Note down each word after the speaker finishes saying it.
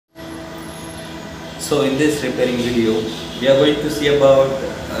So in this repairing video, we are going to see about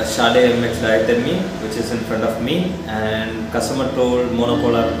Shalya Mx Diathermy, which is in front of me, and customer told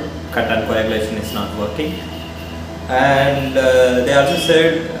monopolar cut and coagulation is not working, and they also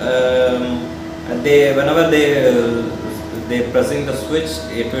said whenever they pressing the switch,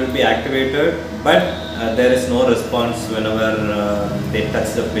 it will be activated, but there is no response whenever they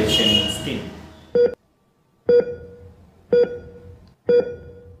touch the patient's skin.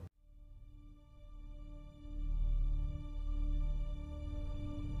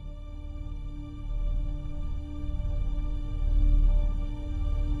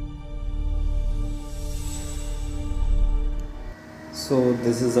 So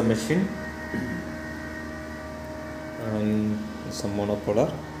this is a machine, and it's a monopolar,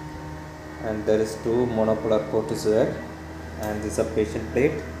 and there is two monopolar port is there, and this is a patient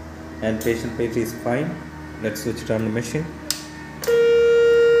plate, and patient plate is fine. Let's switch it on the machine.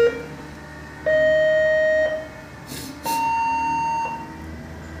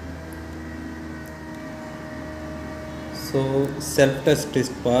 So self test is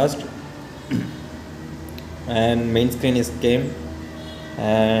passed and main screen is came,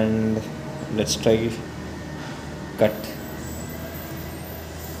 and let's try cut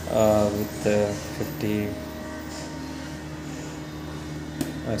with 50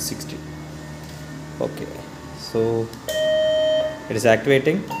 or 60. Okay, so it is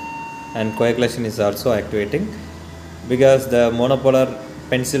activating, and coagulation is also activating because the monopolar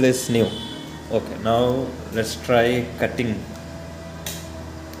pencil is new. Okay, now let's try cutting.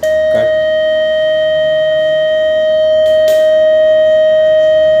 Cut.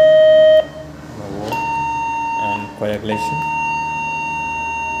 And coagulation.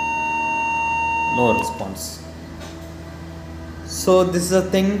 No response. So this is a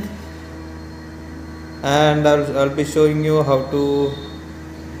thing, and I'll be showing you how to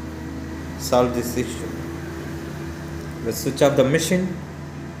solve this issue. Let's switch off the machine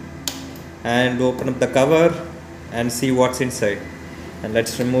and open up the cover and see what's inside, and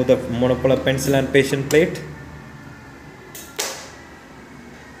let's remove the monopolar pencil and patient plate,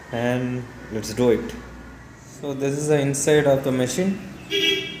 and let's do it. So this is the inside of the machine,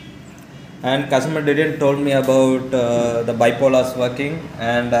 and customer didn't told me about the bipolars working,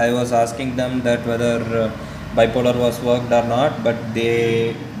 and I was asking them that whether bipolar was worked or not, but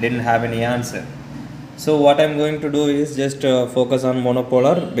they didn't have any answer. So what I'm going to do is just focus on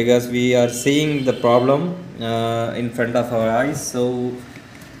monopolar, because we are seeing the problem in front of our eyes. So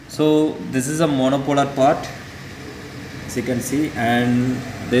this is a monopolar part, as you can see, and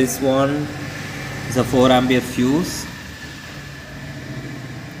this one is a 4 ampere fuse.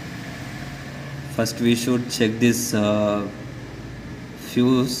 First we should check this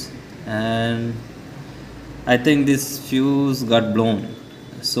fuse, and I think this fuse got blown.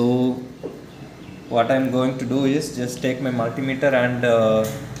 So what I'm going to do is just take my multimeter and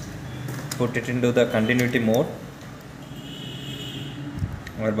put it into the continuity mode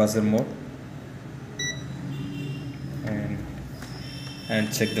or buzzer mode,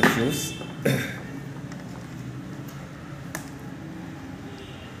 and check the fuse.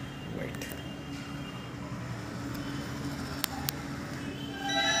 Wait.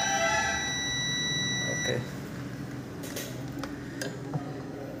 Okay.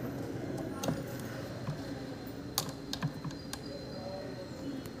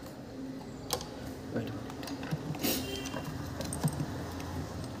 Wait a minute.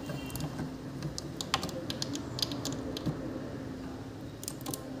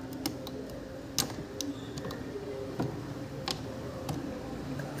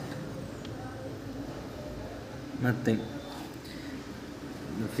 Nothing.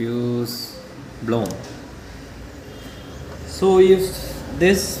 The fuse blown. So if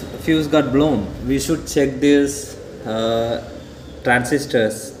this fuse got blown, we should check this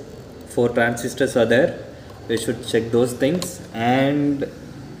transistors. 4 transistors are there. We should check those things, and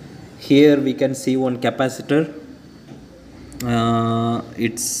here we can see one capacitor.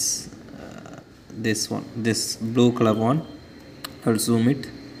 It's this one, this blue color one. I'll zoom it.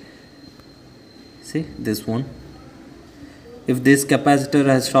 See this one. If this capacitor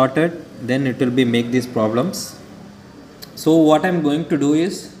has shorted, then it will be make these problems. So what I'm going to do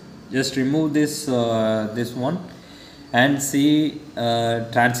is just remove this this one and see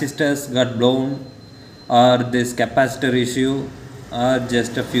transistors got blown, or this capacitor issue, or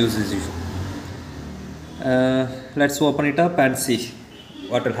just a fuse issue. Let's open it up and see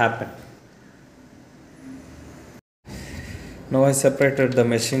what will happen. Now I separated the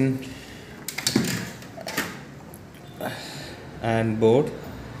machine and board,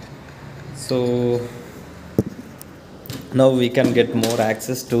 so now we can get more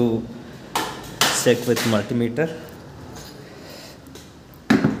access to let's check with multimeter.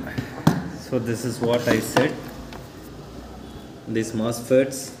 So this is what I said. These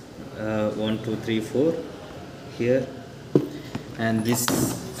MOSFETs, 1, 2, 3, 4 here, and this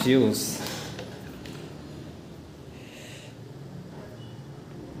fuse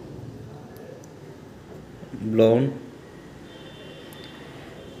blown,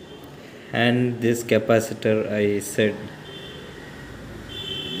 and this capacitor I said,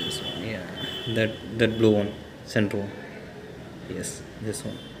 this one, yeah, that blue one, center one, yes, this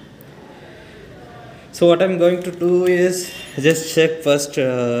one. So what I'm going to do is just check first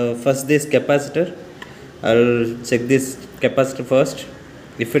this capacitor. I'll check this capacitor first.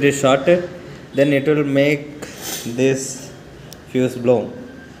 If it is shorted, then it will make this fuse blown,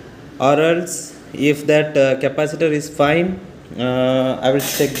 or else if that capacitor is fine, I will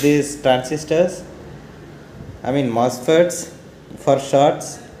check these transistors, I mean MOSFETs for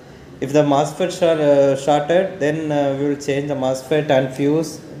shorts. If the MOSFETs are shorted, then we will change the MOSFET and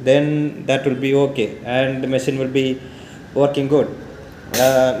fuse, then that will be okay and the machine will be working good.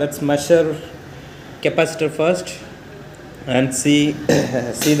 Let's measure capacitor first and see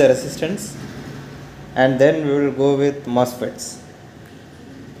see the resistance, and then we will go with MOSFETs.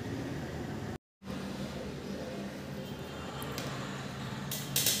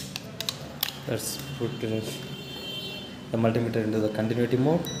 Let's put the multimeter into the continuity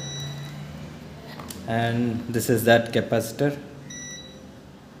mode, and this is that capacitor,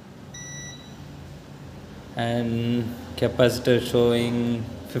 and capacitor showing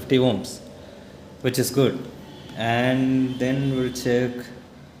 50 ohms, which is good. And then we'll check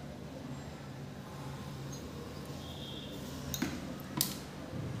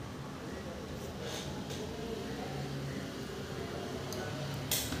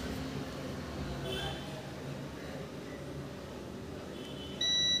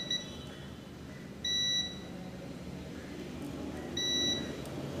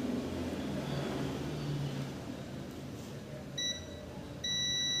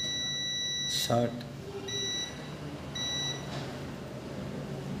short.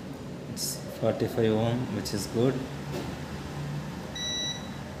 It's 45 ohm, which is good.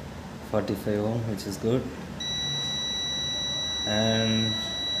 45 ohm, which is good. And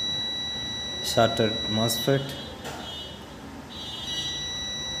shorted MOSFET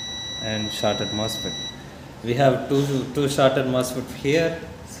and shorted MOSFET. We have two shorted MOSFET here.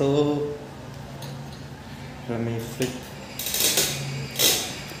 So let me flip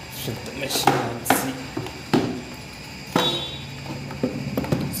the machine and see.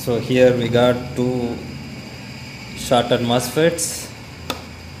 So here we got two shorted MOSFETs,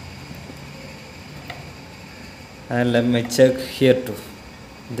 and let me check here too,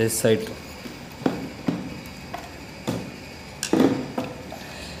 this side too.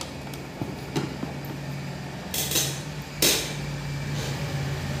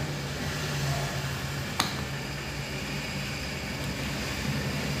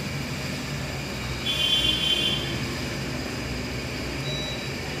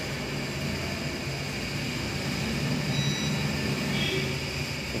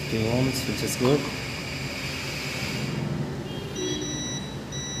 Ohms, which is good.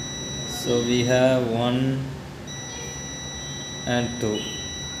 So we have 1 and 2,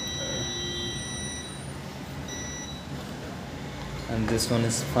 and this one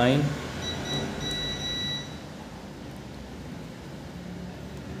is fine.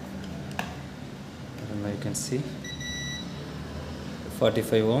 And you can see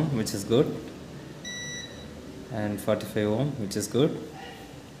 45 ohm, which is good, and 45 ohm, which is good.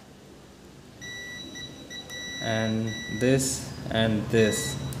 And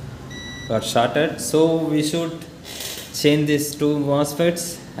this got shorted, so we should change these two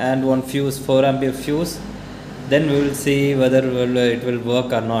MOSFETs and one fuse, 4 ampere fuse. Then we will see whether it will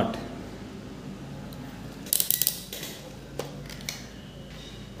work or not.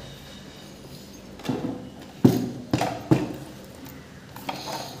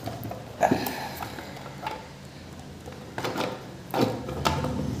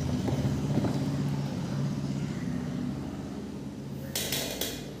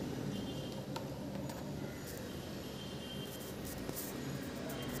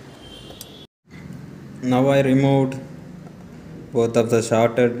 Now I removed both of the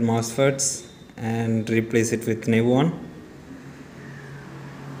shorted MOSFETs and replace it with new one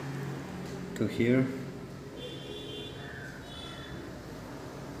to here.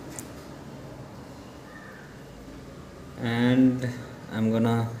 And I'm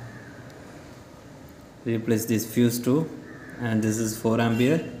gonna replace this fuse too, and this is 4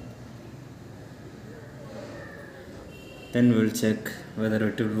 ampere. Then we'll check whether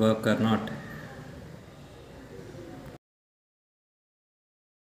it will work or not.